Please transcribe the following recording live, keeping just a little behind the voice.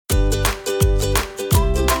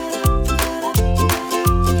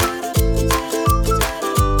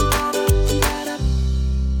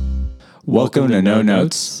Welcome to No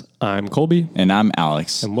Notes. I'm Colby. And I'm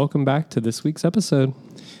Alex. And welcome back to this week's episode.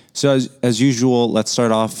 So as usual, let's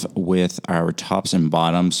start off with our tops and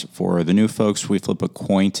bottoms. For the new folks, we flip a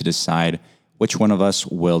coin to decide which one of us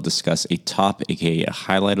will discuss a top, aka a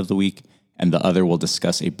highlight of the week, and the other will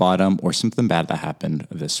discuss a bottom or something bad that happened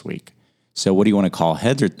this week. So what do you want to call,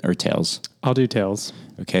 heads or tails? I'll do tails.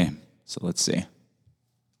 Okay, so let's see.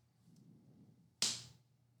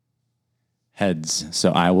 Heads.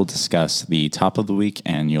 So I will discuss the top of the week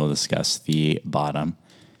and you'll discuss the bottom.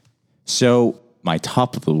 So my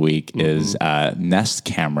top of the week is Nest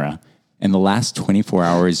camera. In the last 24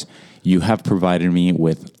 hours, you have provided me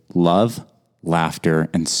with love, laughter,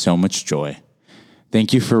 and so much joy.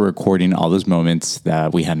 Thank you for recording all those moments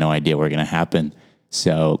that we had no idea were going to happen.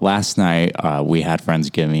 So last night we had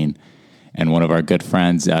Friendsgiving, and one of our good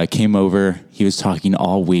friends came over. He was talking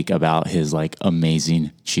all week about his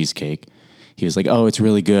amazing cheesecake. He was like, "Oh, it's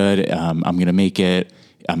really good. I'm going to make it.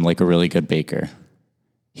 I'm like a really good baker."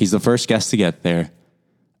 He's the first guest to get there.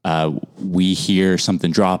 We hear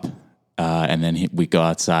something drop, and then we go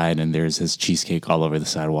outside, and there's his cheesecake all over the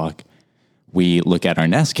sidewalk. We look at our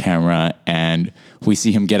Nest camera, and we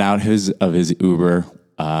see him get out of his Uber,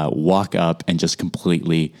 walk up, and just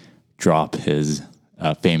completely drop his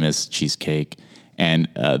famous cheesecake. And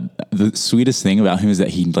the sweetest thing about him is that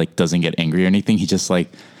he doesn't get angry or anything. He just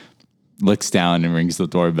looks down and rings the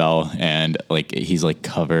doorbell, and he's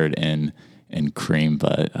covered in cream,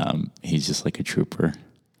 but he's just like a trooper.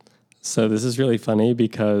 So this is really funny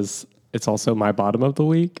because it's also my bottom of the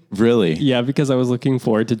week. Really? Yeah, because I was looking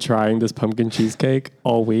forward to trying this pumpkin cheesecake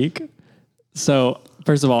all week. So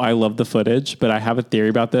first of all, I love the footage, but I have a theory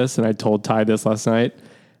about this, and I told Ty this last night.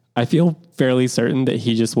 I feel fairly certain that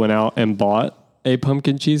he just went out and bought a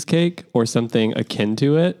pumpkin cheesecake or something akin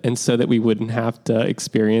to it, and so that we wouldn't have to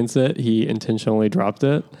experience it, he intentionally dropped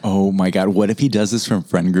it. Oh my God. What if he does this from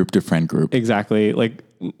friend group to friend group? Exactly. Like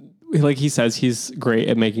he says he's great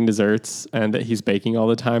at making desserts and that he's baking all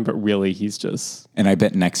the time, but really he's just... And I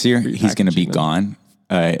bet next year he's going to be gone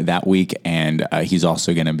that week, and he's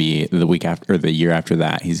also going to be the week after, or the year after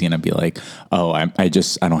that, he's going to be like, "Oh, I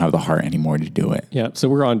don't have the heart anymore to do it." Yeah. So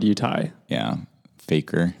we're on to you, Ty. Yeah.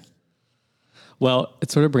 Faker. Well, it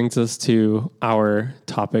sort of brings us to our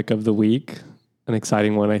topic of the week, an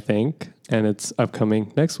exciting one, I think, and it's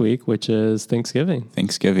upcoming next week, which is Thanksgiving.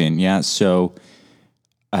 Thanksgiving, yeah. So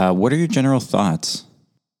what are your general thoughts?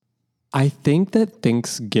 I think that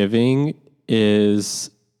Thanksgiving is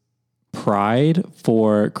pride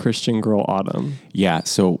for Christian Girl Autumn. Yeah,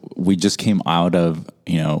 so we just came out of,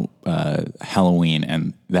 Halloween,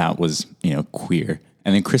 and that was, queer.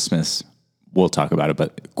 And then Christmas, we'll talk about it,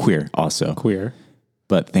 but queer also. Queer.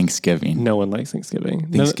 But Thanksgiving. No one likes Thanksgiving.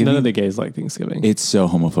 None of the gays like Thanksgiving. It's so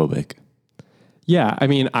homophobic. Yeah, I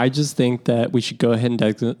mean, I just think that we should go ahead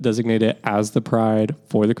and designate it as the pride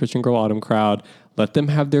for the Christian Girl Autumn crowd. Let them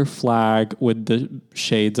have their flag with the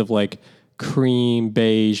shades of cream,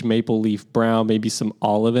 beige, maple leaf brown, maybe some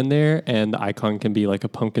olive in there, and the icon can be like a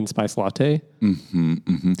pumpkin spice latte. Mm-hmm,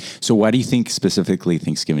 mm-hmm. So why do you think specifically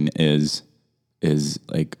Thanksgiving is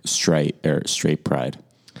straight pride?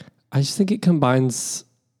 I just think it combines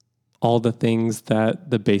all the things that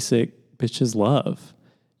the basic bitches love.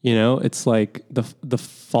 It's like the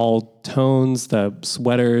fall tones, the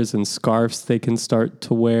sweaters and scarves they can start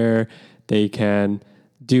to wear. They can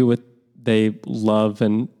do what they love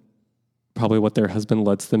and probably what their husband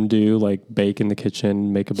lets them do, like bake in the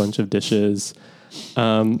kitchen, make a bunch of dishes.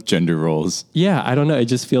 Gender roles. Yeah, I don't know. It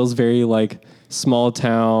just feels very small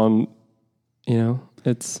town.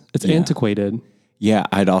 It's antiquated. Yeah,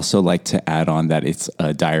 I'd also like to add on that it's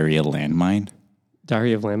a diarrhea landmine.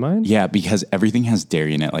 Diarrhea of landmine? Yeah, because everything has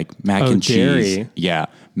dairy in it, like mac and cheese. Dairy. Yeah,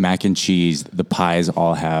 mac and cheese. The pies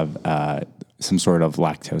all have some sort of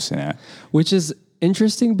lactose in it. Which is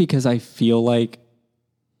interesting because I feel like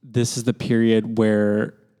this is the period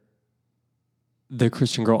where the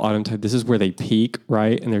Christian Girl Autumn type, this is where they peak,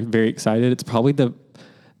 right? And they're very excited. It's probably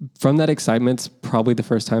from that excitement's probably the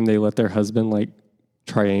first time they let their husband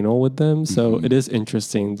try anal with them. So it is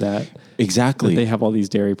interesting that exactly that they have all these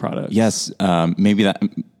dairy products. Yes, maybe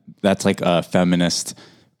that's like a feminist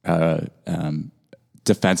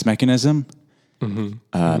defense mechanism.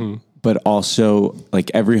 But also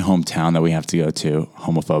every hometown that we have to go to,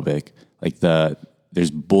 homophobic. There's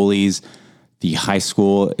bullies. The high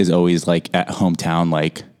school is always at hometown,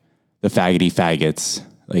 the faggots.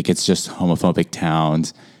 It's just homophobic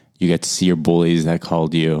towns. You get to see your bullies that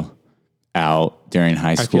called you out during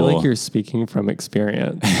high school. I feel like you're speaking from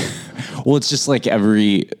experience. Well, it's just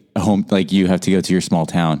every home, you have to go to your small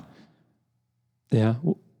town. Yeah.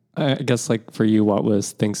 I guess like for you, what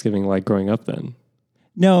was Thanksgiving like growing up then?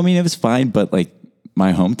 No, I mean, it was fine, but like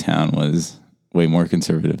my hometown was way more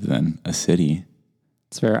conservative than a city.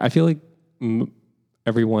 It's fair. I feel like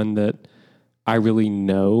everyone that I really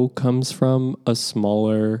know comes from a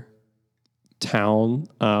smaller town,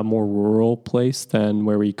 more rural place than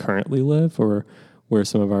where we currently live or where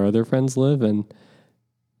some of our other friends live. And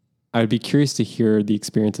I'd be curious to hear the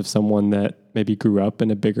experience of someone that maybe grew up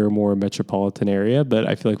in a bigger, more metropolitan area. But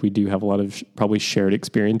I feel like we do have a lot of probably shared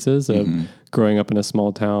experiences of growing up in a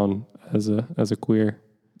small town as a queer.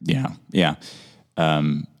 Yeah, yeah.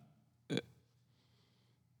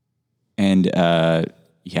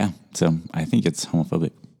 Yeah, so I think it's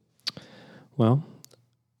homophobic. Well,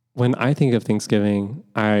 when I think of Thanksgiving,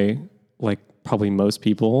 I, like probably most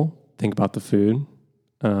people, think about the food.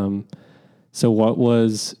 So what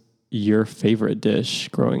was your favorite dish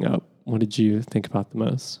growing up? What did you think about the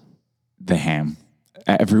most? The ham.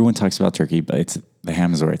 Everyone talks about turkey, but the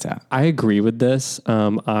ham is where it's at. I agree with this.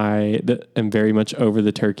 I am very much over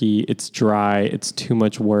the turkey. It's dry. It's too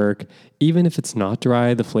much work. Even if it's not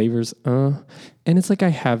dry, the flavors, and it's like I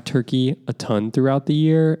have turkey a ton throughout the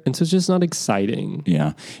year, and so it's just not exciting.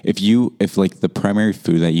 Yeah. If like the primary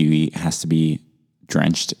food that you eat has to be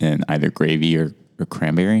drenched in either gravy or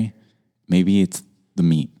cranberry, maybe it's the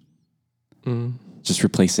meat. Just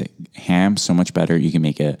replace it. Ham, so much better. You can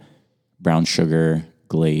make it brown sugar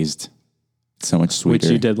glazed. So much sweeter.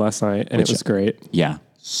 Which you did last night, and it was great. Yeah.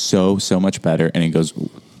 So much better. And it goes,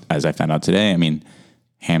 as I found out today, I mean,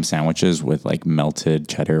 ham sandwiches with like melted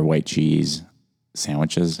cheddar, white cheese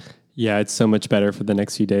sandwiches. Yeah, it's so much better for the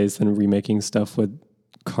next few days than remaking stuff with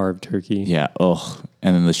carved turkey. Yeah. Oh,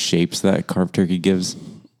 and then the shapes that carved turkey gives,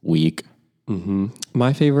 weak. Mm-hmm.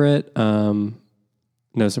 My favorite, no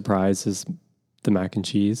surprise, is the mac and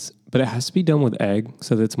cheese, but it has to be done with egg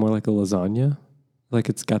so that it's more like a lasagna. Like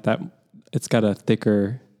it's got a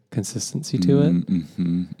thicker consistency to it.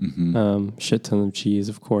 Shit ton of cheese,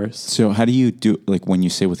 of course. So how do you do, like when you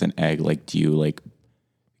say with an egg, like do you like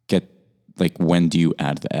when do you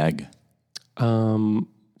add the egg?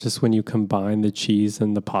 Just when you combine the cheese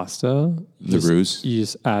and the pasta. The roux? You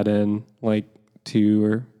just add in like 2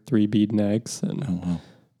 or 3 beaten eggs and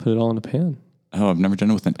put it all in a pan. Oh, I've never done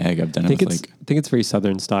it with an egg. I've done it with I think it's very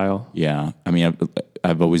Southern style. Yeah. I mean,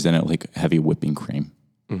 I've always done it like heavy whipping cream.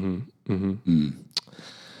 Well,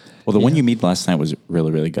 the one you made last night was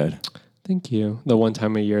really, really good. Thank you. The one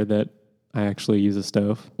time a year that I actually use a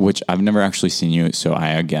stove. Which I've never actually seen you. So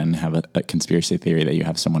I, again, have a conspiracy theory that you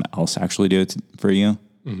have someone else actually do it for you.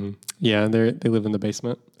 Yeah, they live in the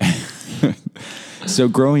basement. So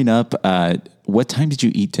growing up, what time did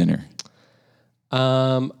you eat dinner?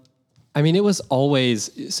 I mean, it was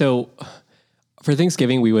always, so for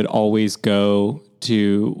Thanksgiving, we would always go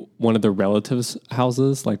to one of the relatives'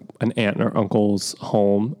 houses, like an aunt or uncle's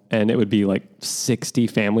home, and it would be like 60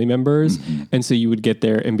 family members. And so you would get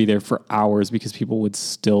there and be there for hours because people would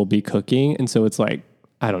still be cooking. And so it's like,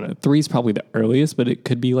 I don't know, 3 is probably the earliest, but it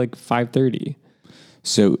could be like 5:30.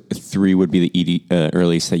 So 3 would be the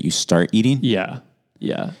earliest that you start eating? Yeah.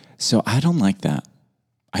 Yeah. So I don't like that.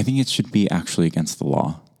 I think it should be actually against the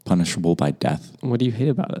law, punishable by death. What do you hate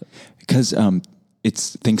about it? Because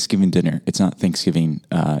it's Thanksgiving dinner. It's not Thanksgiving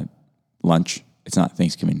lunch. It's not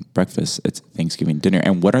Thanksgiving breakfast. It's Thanksgiving dinner.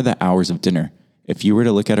 And what are the hours of dinner? If you were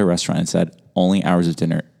to look at a restaurant and said only hours of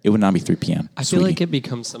dinner, it would not be 3 p.m. I feel like it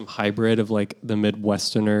becomes some hybrid of like the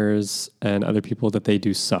Midwesterners and other people that they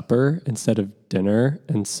do supper instead of dinner.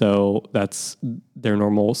 And so that's their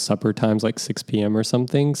normal supper times, like 6 p.m. or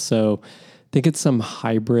something. So I think it's some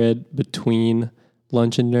hybrid between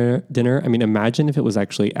lunch and dinner. I mean, imagine if it was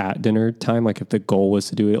actually at dinner time, like if the goal was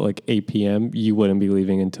to do it at like 8 p.m., you wouldn't be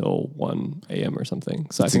leaving until 1 a.m. or something.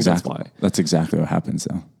 So I think that's why. That's exactly what happens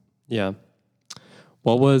though. Yeah.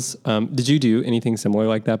 What was, did you do anything similar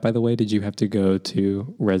like that, by the way? Did you have to go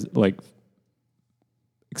to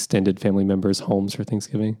extended family members' homes for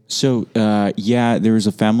Thanksgiving? So, yeah, there was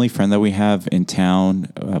a family friend that we have in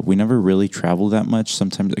town. We never really traveled that much.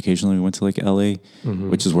 Sometimes, occasionally we went to like LA,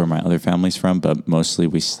 which is where my other family's from, but mostly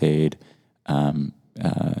we stayed at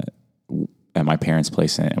my parents'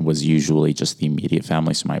 place, and it was usually just the immediate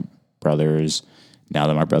family. So my brothers, now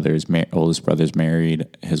that my oldest brother's married,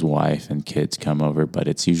 his wife and kids come over, but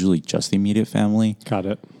it's usually just the immediate family. Got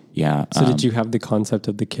it. Yeah. So did you have the concept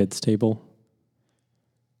of the kids' table?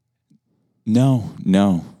 No.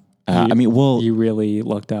 You really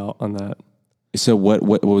lucked out on that. So what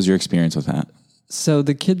was your experience with that? So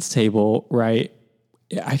the kids' table, right?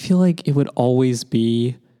 I feel like it would always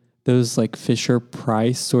be those like Fisher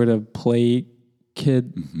Price sort of play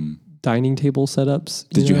kid dining table setups.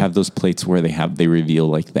 Did you have those plates where they reveal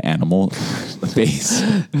like the animal face?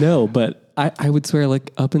 No, but I would swear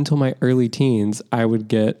like up until my early teens, I would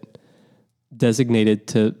get designated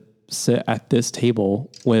to sit at this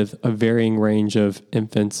table with a varying range of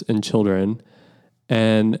infants and children.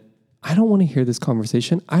 And I don't want to hear this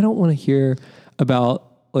conversation. I don't want to hear about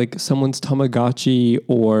like someone's Tamagotchi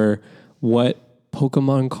or what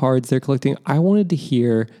Pokemon cards they're collecting. I wanted to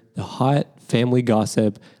hear the hot family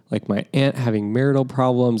gossip, like my aunt having marital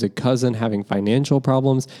problems, a cousin having financial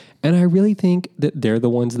problems. And I really think that they're the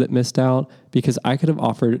ones that missed out because I could have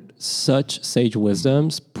offered such sage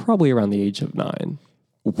wisdoms probably around the age of 9.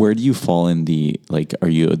 Where do you fall in the, like, are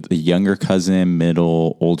you the younger cousin,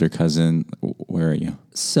 middle, older cousin? Where are you?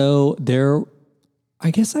 So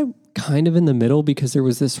I guess I'm kind of in the middle because there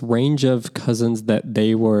was this range of cousins that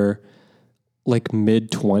they were like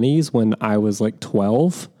mid 20s when I was like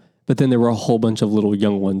 12. But then there were a whole bunch of little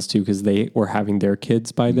young ones too, because they were having their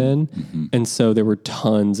kids by then. Mm-hmm. And so there were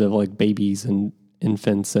tons of like babies and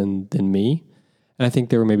infants and then me. And I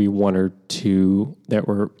think there were maybe 1 or 2 that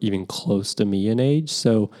were even close to me in age.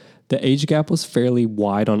 So the age gap was fairly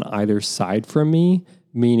wide on either side from me,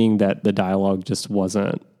 meaning that the dialogue just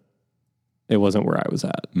wasn't where I was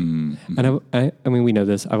at. Mm-hmm. And I mean, we know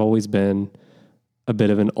this. I've always been a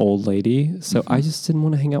bit of an old lady. So I just didn't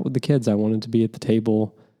want to hang out with the kids. I wanted to be at the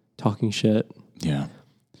table talking shit. Yeah.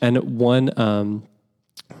 And one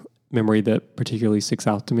memory that particularly sticks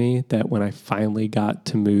out to me, that when I finally got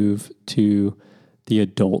to move to the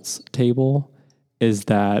adults table, is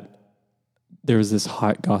that there was this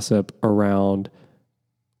hot gossip around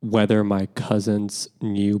whether my cousin's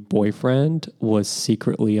new boyfriend was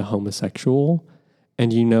secretly a homosexual.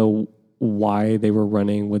 And you know why they were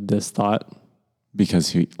running with this thought? Because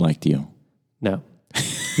he liked you. No.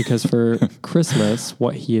 Because for Christmas,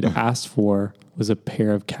 what he had asked for was a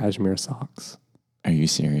pair of cashmere socks. Are you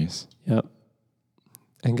serious? Yep.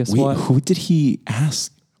 And guess what? Who did he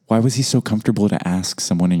ask? Why was he so comfortable to ask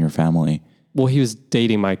someone in your family? Well, he was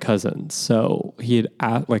dating my cousin. So he had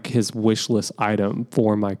asked, like, his wish list item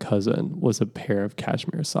for my cousin was a pair of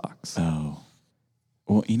cashmere socks. Oh.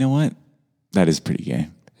 Well, you know what? That is pretty gay.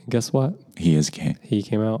 And guess what? He is gay. He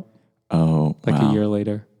came out. Oh, like wow. a year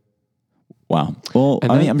later. Wow. Well,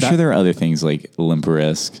 and I'm sure there are other things like limp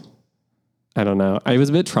wrist. I don't know. It was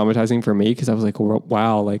a bit traumatizing for me because I was like,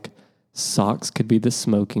 wow, like socks could be the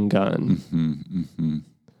smoking gun. Mm-hmm, mm-hmm.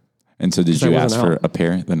 And so did you ask for a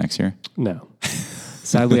pair the next year? No.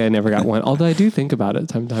 Sadly, I never got one. Although I do think about it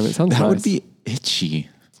time to time. It sounds nice. That would be itchy.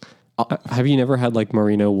 Have you never had like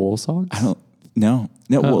merino wool socks? I don't. No.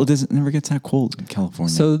 Well, it never gets that cold in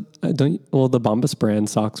California. So the Bombas brand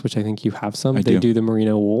socks, which I think you have some, they do the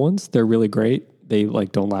merino wool ones. They're really great. They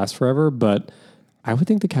like don't last forever, but I would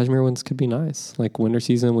think the cashmere ones could be nice. Like winter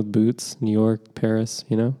season with boots, New York, Paris,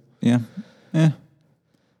 you know? Yeah. Yeah.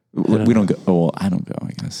 We don't go. Oh, well, I don't go,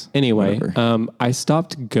 I guess. Anyway, I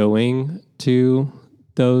stopped going to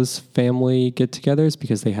those family get-togethers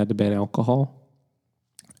because they had to ban alcohol.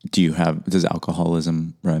 Does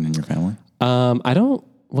alcoholism run in your family? I don't,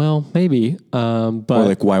 well, maybe. But or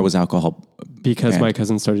like, why was alcohol because banned? my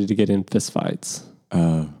cousin started to get in fist fights.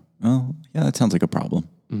 Well, yeah, that sounds like a problem.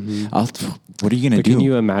 Mm-hmm. What are you going to do? Can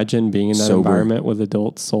you imagine being in that environment with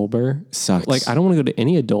adults sober? Sucks. Like, I don't want to go to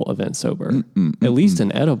any adult event sober. At least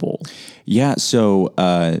an edible. Yeah, so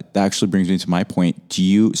that actually brings me to my point.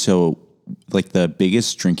 Like the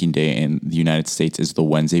biggest drinking day in the United States is the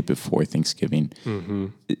Wednesday before Thanksgiving. Mm-hmm.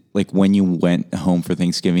 Like when you went home for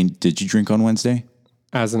Thanksgiving, did you drink on Wednesday?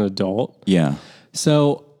 As an adult? Yeah.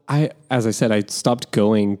 So as I said, I stopped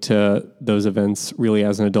going to those events really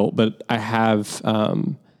as an adult, but I have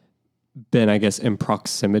been, I guess, in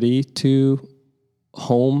proximity to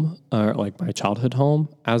home, or like my childhood home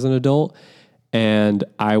as an adult. And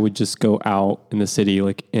I would just go out in the city,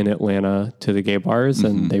 like in Atlanta, to the gay bars,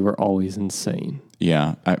 and they were always insane.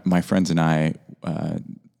 Yeah. My friends and I,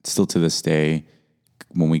 still to this day,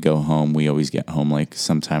 when we go home, we always get home like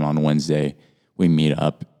sometime on Wednesday. We meet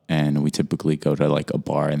up and we typically go to like a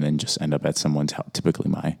bar and then just end up at someone's house, typically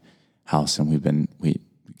my house. And we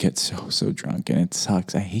get so drunk and it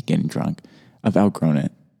sucks. I hate getting drunk. I've outgrown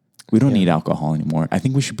it. We don't need alcohol anymore. I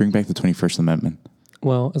think we should bring back the 21st Amendment.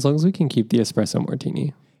 Well, as long as we can keep the espresso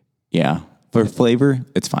martini. Yeah. For flavor,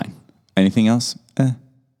 it's fine. Anything else?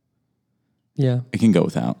 Yeah. It can go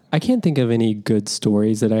without. I can't think of any good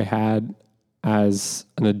stories that I had as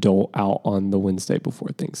an adult out on the Wednesday before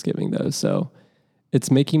Thanksgiving, though. So it's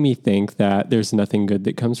making me think that there's nothing good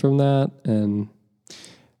that comes from that. And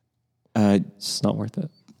it's just not worth it.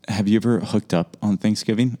 Have you ever hooked up on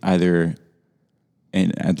Thanksgiving, either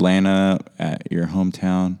in Atlanta, at your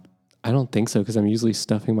hometown? I don't think so because I'm usually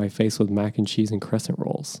stuffing my face with mac and cheese and crescent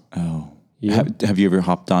rolls. Oh. Yeah. Have you ever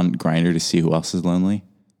hopped on Grindr to see who else is lonely?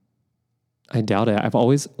 I doubt it. I've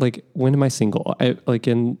always when am I single?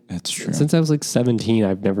 That's true. Since I was like 17,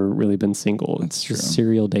 I've never really been single. That's It's true. just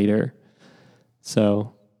serial dater.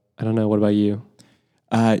 So I don't know. What about you?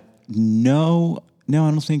 No, I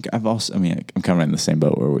don't think I'm kind of in the same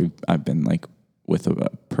boat where I've been like with a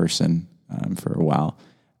person for a while.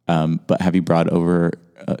 But have you brought over,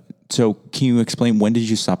 so can you explain, when did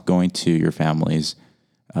you stop going to your family's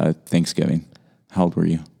Thanksgiving? How old were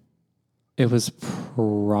you? It was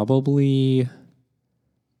probably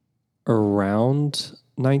around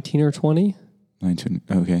 19 or 20. 19.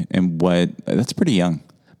 Okay. And that's pretty young.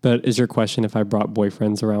 But is your question if I brought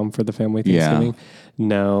boyfriends around for the family Thanksgiving? Yeah.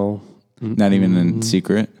 No. Not even in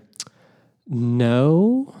secret?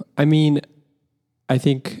 No. I mean, I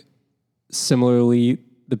think similarly,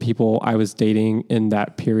 the people I was dating in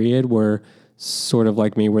that period were sort of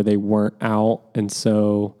like me where they weren't out. And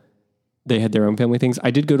so they had their own family things.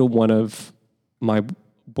 I did go to one of my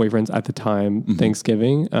boyfriends at the time,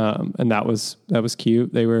 Thanksgiving. And that was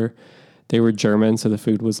cute. They were German. So the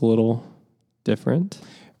food was a little different.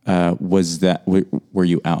 Were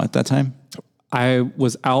you out at that time? I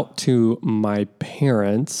was out to my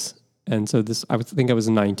parents. And so I think I was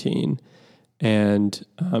 19 and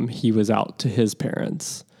he was out to his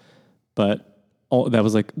parents, but that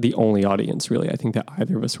was like the only audience really. I think that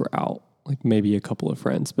either of us were out, like maybe a couple of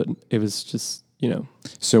friends, but it was just,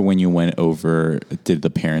 So when you went over, did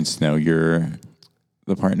the parents know you're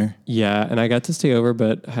the partner? Yeah. And I got to stay over,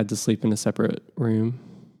 but had to sleep in a separate room.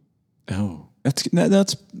 Oh, that's,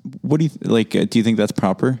 what do you, do you think that's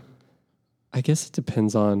proper? I guess it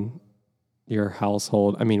depends on your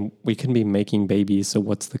household. I mean, we can be making babies, so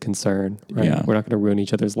what's the concern, right? Yeah. We're not going to ruin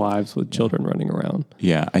each other's lives with children running around.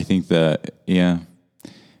 Yeah, I think maybe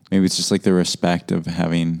it's just like the respect of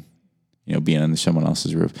having, being on someone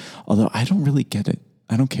else's roof. Although I don't really get it.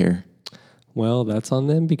 I don't care. Well, that's on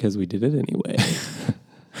them because we did it anyway.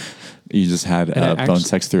 You just had bone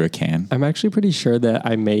sex through a can? I'm actually pretty sure that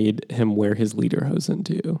I made him wear his Lederhosen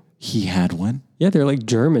too. He had one? Yeah, they're like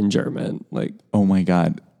German. Like, oh my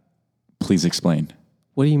God. Please explain.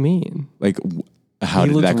 What do you mean? Like, how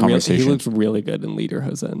did that conversation? He looked really good in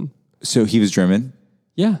Lederhosen. So he was German?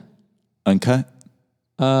 Yeah. Uncut?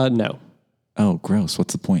 No. Oh, gross.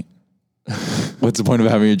 What's the point? What's the point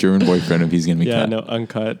of having a German boyfriend if he's going to be cut? Yeah, no,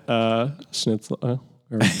 uncut schnitzel or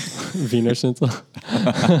Wiener schnitzel.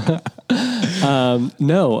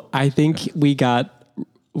 No, I think we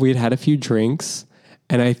had a few drinks.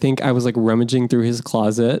 And I think I was like rummaging through his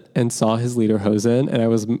closet and saw his Lederhosen and I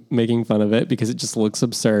was making fun of it because it just looks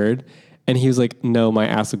absurd. And he was like, no, my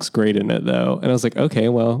ass looks great in it though. And I was like, okay,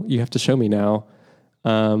 well, you have to show me now.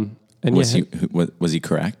 And was he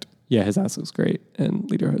correct? Yeah, his ass looks great in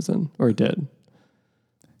Lederhosen, or it did.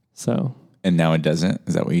 So. And now it doesn't?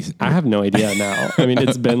 Is that what you said? I have no idea now. I mean,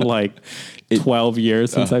 it's been like 12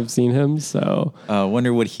 years since I've seen him. So. I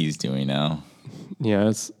wonder what he's doing now.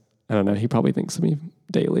 Yeah, I don't know. He probably thinks of me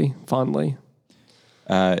daily, fondly.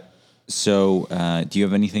 So do you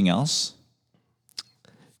have anything else?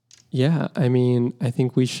 Yeah, I mean, I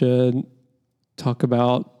think we should talk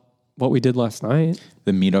about what we did last night.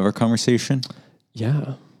 The meat over conversation?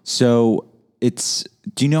 Yeah. So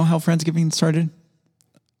do you know how Friendsgiving started?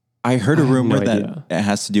 I heard a rumor that it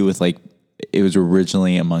has to do with it was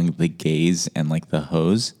originally among the gays and the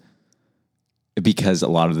hoes. Because a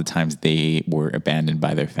lot of the times they were abandoned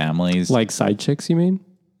by their families. Like side chicks, you mean?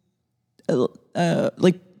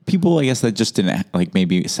 People, I guess, that just didn't,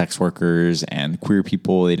 maybe sex workers and queer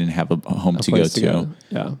people, they didn't have a home to go to.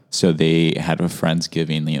 Yeah. So they had a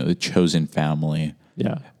Friendsgiving, the chosen family.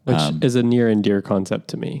 Yeah. Which is a near and dear concept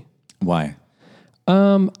to me. Why?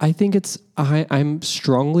 I think I'm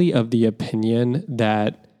strongly of the opinion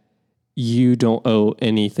that you don't owe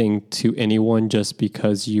anything to anyone just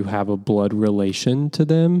because you have a blood relation to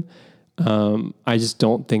them. I just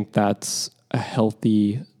don't think that's a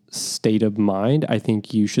healthy state of mind. I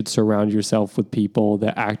think you should surround yourself with people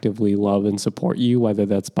that actively love and support you, whether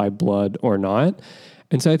that's by blood or not.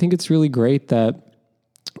 And so I think it's really great that,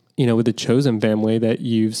 with the chosen family, that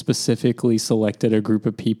you've specifically selected a group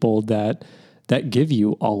of people that give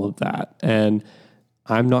you all of that. And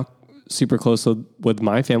I'm not super close with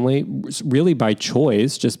my family, really by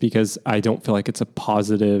choice, just because I don't feel like it's a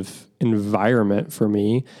positive environment for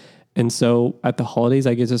me. And so at the holidays,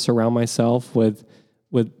 I get to surround myself with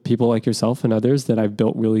people like yourself and others that I've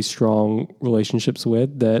built really strong relationships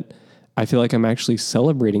with, that I feel like I'm actually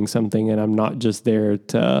celebrating something and I'm not just there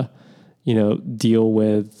to, deal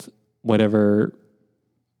with whatever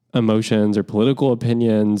emotions or political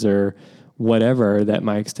opinions or whatever that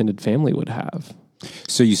my extended family would have.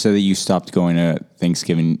 So you said that you stopped going to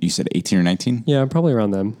Thanksgiving, you said 18 or 19? Yeah, probably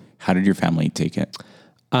around then. How did your family take it?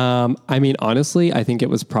 I mean, honestly, I think it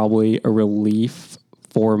was probably a relief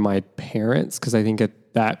for my parents because I think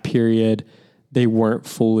at that period they weren't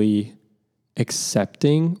fully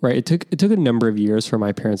accepting, right? It took a number of years for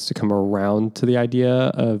my parents to come around to the idea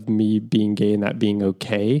of me being gay and that being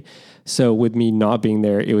okay. So with me not being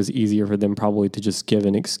there, it was easier for them probably to just give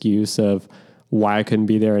an excuse of why I couldn't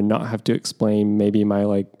be there and not have to explain maybe my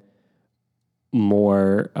like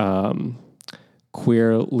more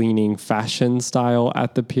queer leaning fashion style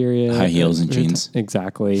at the period. High heels and jeans.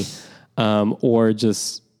 Exactly. Or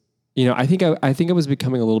just, I think I was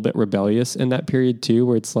becoming a little bit rebellious in that period too,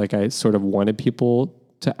 where it's like I sort of wanted people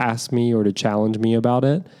to ask me or to challenge me about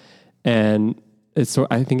it. And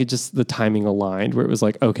I think it just the timing aligned where it was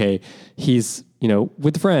like, okay, he's,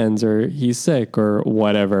 with friends or he's sick or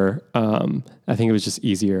whatever. I think it was just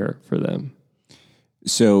easier for them.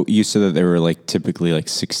 So you said that there were like typically like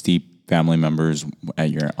 60 family members at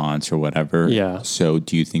your aunts or whatever. Yeah. So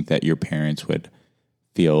do you think that your parents would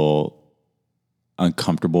feel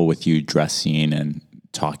uncomfortable with you dressing and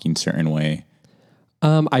talking a certain way?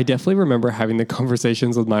 I definitely remember having the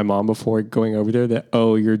conversations with my mom before going over there that,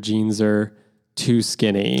 oh, your jeans are too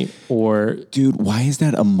skinny or... Dude, why is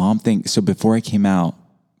that a mom thing? So before I came out,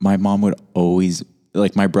 my mom would always,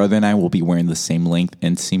 like my brother and I will be wearing the same length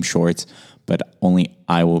and same shorts, but only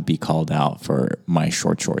I will be called out for my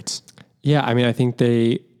short shorts. Yeah, I mean, I think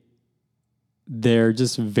they're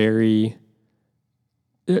just very...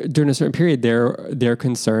 During a certain period, they're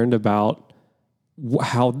concerned about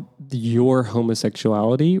how your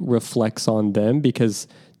homosexuality reflects on them because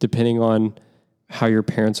depending on how your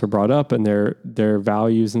parents are brought up and their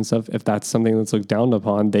values and stuff, if that's something that's looked down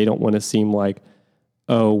upon, they don't want to seem like,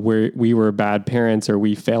 oh, we were bad parents or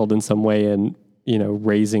we failed in some way in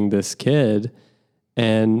raising this kid,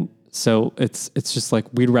 and so it's just like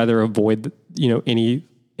we'd rather avoid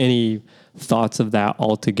any thoughts of that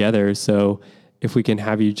altogether. So if we can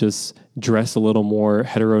have you just dress a little more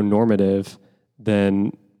heteronormative,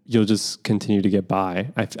 then you'll just continue to get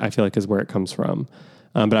by, I feel like is where it comes from.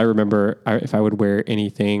 But I remember if I would wear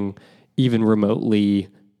anything even remotely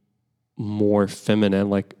more feminine,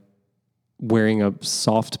 like wearing a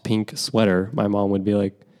soft pink sweater, my mom would be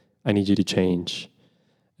like, I need you to change.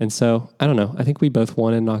 And so, I don't know. I think we both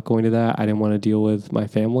wanted not going to that. I didn't want to deal with my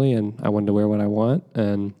family and I wanted to wear what I want.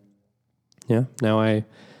 And yeah, now I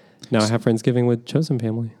have Friendsgiving with chosen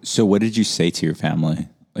family. So what did you say to your family?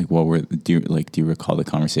 Like, do you recall the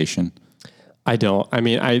conversation? I don't. I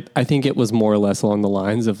mean, I think it was more or less along the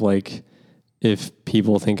lines of like, if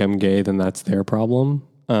people think I'm gay, then that's their problem.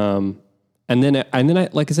 And then I,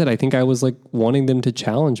 like I said, I think I was like wanting them to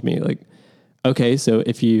challenge me. Like, okay, so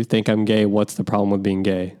if you think I'm gay, what's the problem with being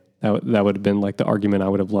gay? That would have been like the argument I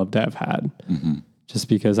would have loved to have had. Mm-hmm. Just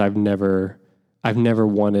because I've never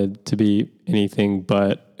wanted to be anything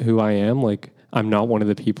but who I am. Like, I'm not one of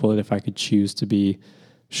the people that if I could choose to be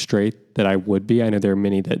straight that I would be. I know there are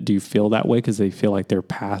many that do feel that way because they feel like their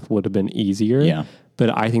path would have been easier. Yeah.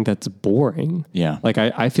 But I think that's boring. Yeah. Like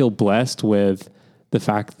I feel blessed with the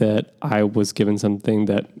fact that I was given something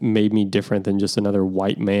that made me different than just another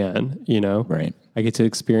white man, Right. I get to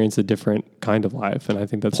experience a different kind of life. And I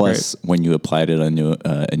think that's Plus, great. when you apply to a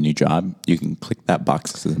new job, you can click that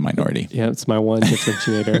box as a minority. Yeah. It's my one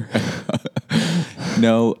differentiator.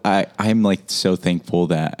 No, I'm like so thankful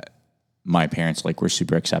that my parents like were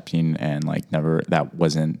super accepting and like never, that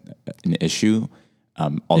wasn't an issue.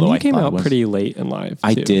 Although and you I came thought out pretty late in life.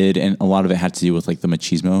 I too. did. And a lot of it had to do with like the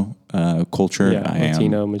machismo culture. Yeah,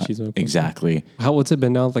 Latino machismo culture. Exactly. What's it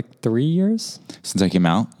been now? Like 3 years? Since I came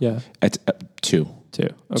out? Yeah. It's 2. 2.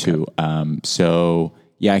 Okay. 2. So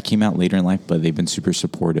yeah, I came out later in life, but they've been super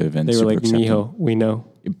supportive and they were super like, accepting. Mijo, we know.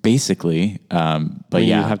 Basically, but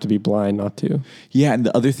you have to be blind not to. Yeah, and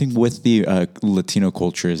the other thing with the Latino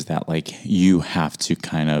culture is that like you have to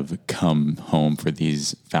kind of come home for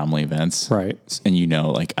these family events, right? And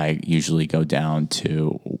like I usually go down to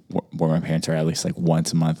where my parents are at least like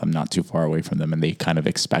once a month. I'm not too far away from them, and they kind of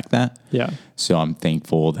expect that. Yeah. So I'm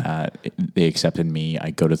thankful that they accepted me.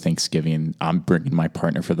 I go to Thanksgiving. I'm bringing my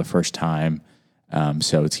partner for the first time.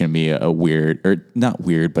 So it's going to be a weird, or not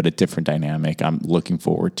weird, but a different dynamic. I'm looking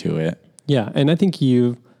forward to it. Yeah. And I think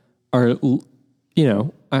you are,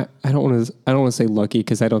 I don't want to say lucky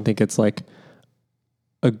because I don't think it's like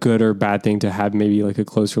a good or bad thing to have maybe like a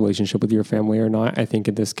close relationship with your family or not. I think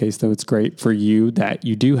in this case though, it's great for you that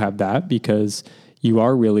you do have that because you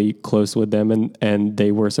are really close with them and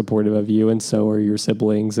they were supportive of you, and so are your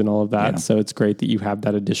siblings and all of that. Yeah. So it's great that you have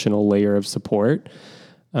that additional layer of support.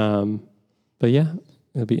 But yeah,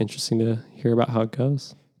 it'll be interesting to hear about how it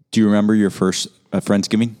goes. Do you remember your first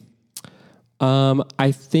Friendsgiving?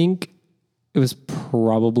 I think it was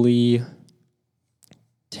probably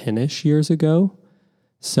 10-ish years ago.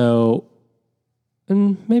 So,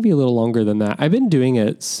 and maybe a little longer than that. I've been doing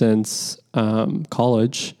it since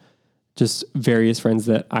college. Just various friends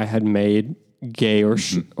that I had made, gay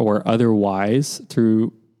or otherwise,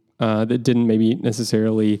 through that didn't maybe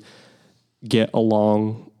necessarily get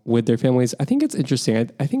along with their families. I think it's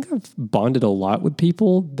interesting. I think I've bonded a lot with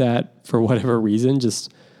people that, for whatever reason,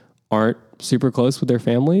 just aren't super close with their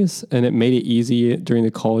families. And it made it easy during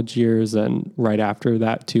the college years and right after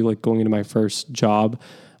that too, like going into my first job,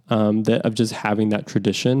 that of just having that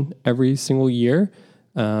tradition every single year.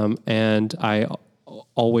 And I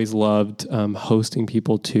always loved hosting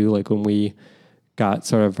people too. Like when we got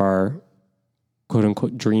sort of our quote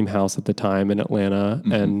unquote dream house at the time in Atlanta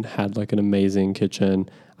and had like an amazing kitchen.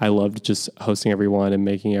 I loved just hosting everyone and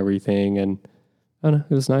making everything. And I don't know,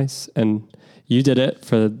 it was nice. And you did it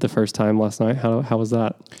for the first time last night. How was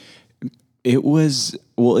that? It was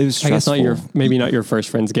stressful. I guess maybe not your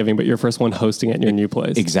first Friendsgiving, but your first one hosting it in your new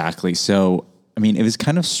place. Exactly. So, I mean, it was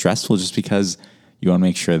kind of stressful just because you want to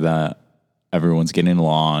make sure that everyone's getting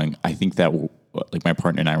along. I think that like my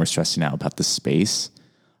partner and I were stressing out about the space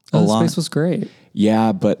a lot. The space was great.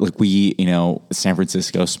 Yeah, but like we, San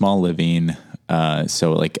Francisco, small living.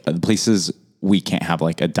 So like the places we can't have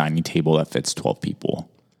like a dining table that fits 12 people.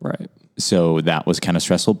 Right. So that was kind of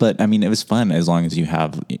stressful, but I mean, it was fun as long as you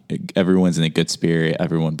have everyone's in a good spirit.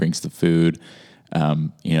 Everyone brings the food.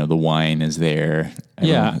 The wine is there.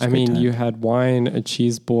 Yeah. I mean, you had wine, a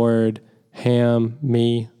cheese board, ham,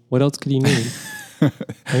 me. What else could you need?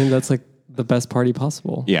 I mean, that's like the best party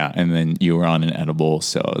possible. Yeah. And then you were on an edible.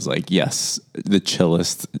 So I was like, yes, the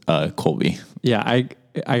chillest Colby. Yeah.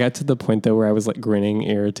 I got to the point though where I was like grinning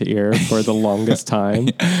ear to ear for the longest time.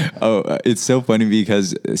 Oh, it's so funny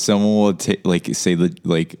because someone will say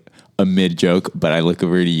a mid joke, but I look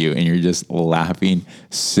over to you and you're just laughing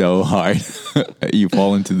so hard. You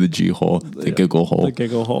fall into the G hole, the giggle hole. The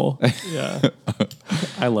giggle hole. Yeah.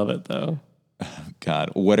 I love it though.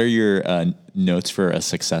 God, what are your notes for a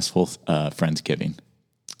successful Friendsgiving?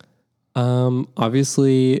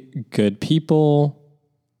 Obviously good people,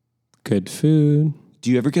 good food. Do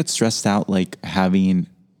you ever get stressed out like having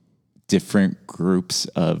different groups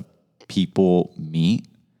of people meet?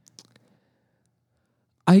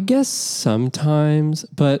 I guess sometimes,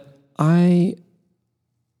 but I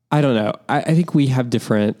don't know. I think we have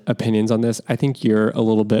different opinions on this. I think you're a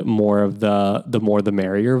little bit more of the more the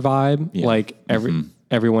merrier vibe. Yeah. Like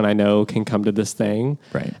everyone I know can come to this thing.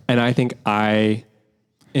 Right. And I think I,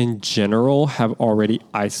 in general, have already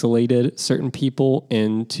isolated certain people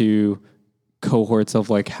into cohorts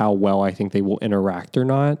of like how well I think they will interact or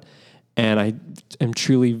not. And I am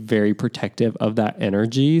truly very protective of that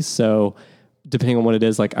energy. So depending on what it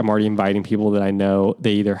is, like I'm already inviting people that I know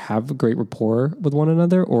they either have a great rapport with one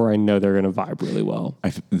another or I know they're going to vibe really well.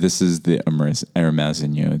 This is the Hermes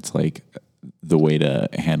in you. It's like the way to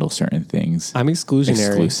handle certain things. I'm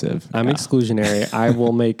exclusionary. Exclusive. I'm exclusionary. I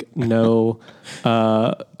will make no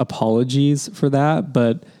apologies for that.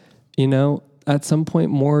 But, at some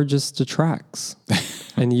point more just detracts.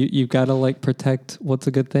 And you've got to like protect what's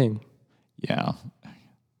a good thing. Yeah.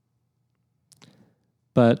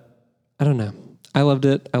 But I don't know. I loved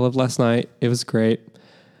it. I loved last night. It was great.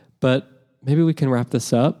 But maybe we can wrap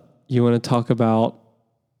this up. You want to talk about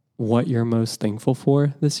what you're most thankful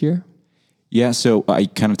for this year? Yeah, so I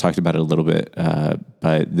kind of talked about it a little bit,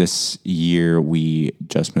 but this year we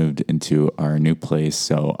just moved into our new place.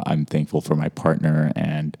 So I'm thankful for my partner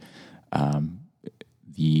and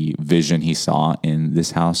the vision he saw in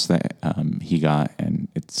this house that he got, and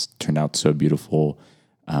it's turned out so beautiful.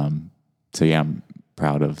 So yeah, I'm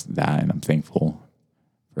proud of that, and I'm thankful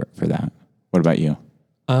for that. What about you?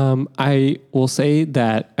 I will say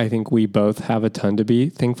that I think we both have a ton to be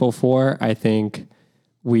thankful for. I think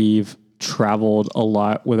we've traveled a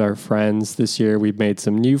lot with our friends this year. We've made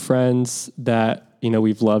some new friends that,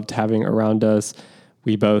 we've loved having around us.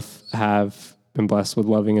 We both have been blessed with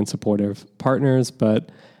loving and supportive partners, but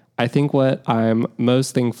I think what I'm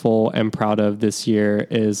most thankful and proud of this year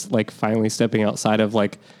is like finally stepping outside of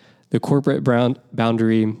like the corporate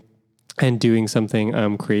boundary and doing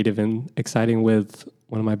something creative and exciting with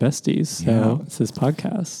one of my besties. So it's this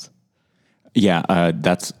podcast. Yeah,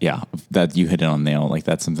 that you hit it on the nail. Like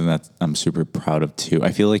that's something that I'm super proud of too.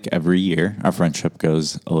 I feel like every year our friendship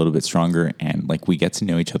goes a little bit stronger and like we get to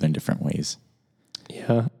know each other in different ways.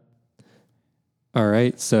 Yeah. All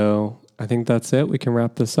right. So I think that's it. We can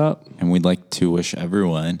wrap this up. And we'd like to wish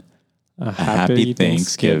everyone A happy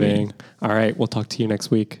Thanksgiving. All right. We'll talk to you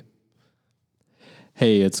next week.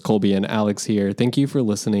 Hey, it's Colby and Alex here. Thank you for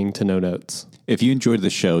listening to No Notes. If you enjoyed the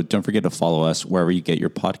show, don't forget to follow us wherever you get your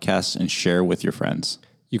podcasts and share with your friends.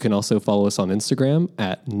 You can also follow us on Instagram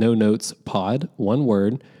at No Notes Pod, one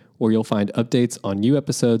word, where you'll find updates on new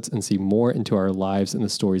episodes and see more into our lives and the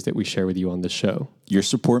stories that we share with you on this show. Your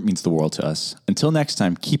support means the world to us. Until next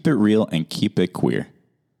time, keep it real and keep it queer.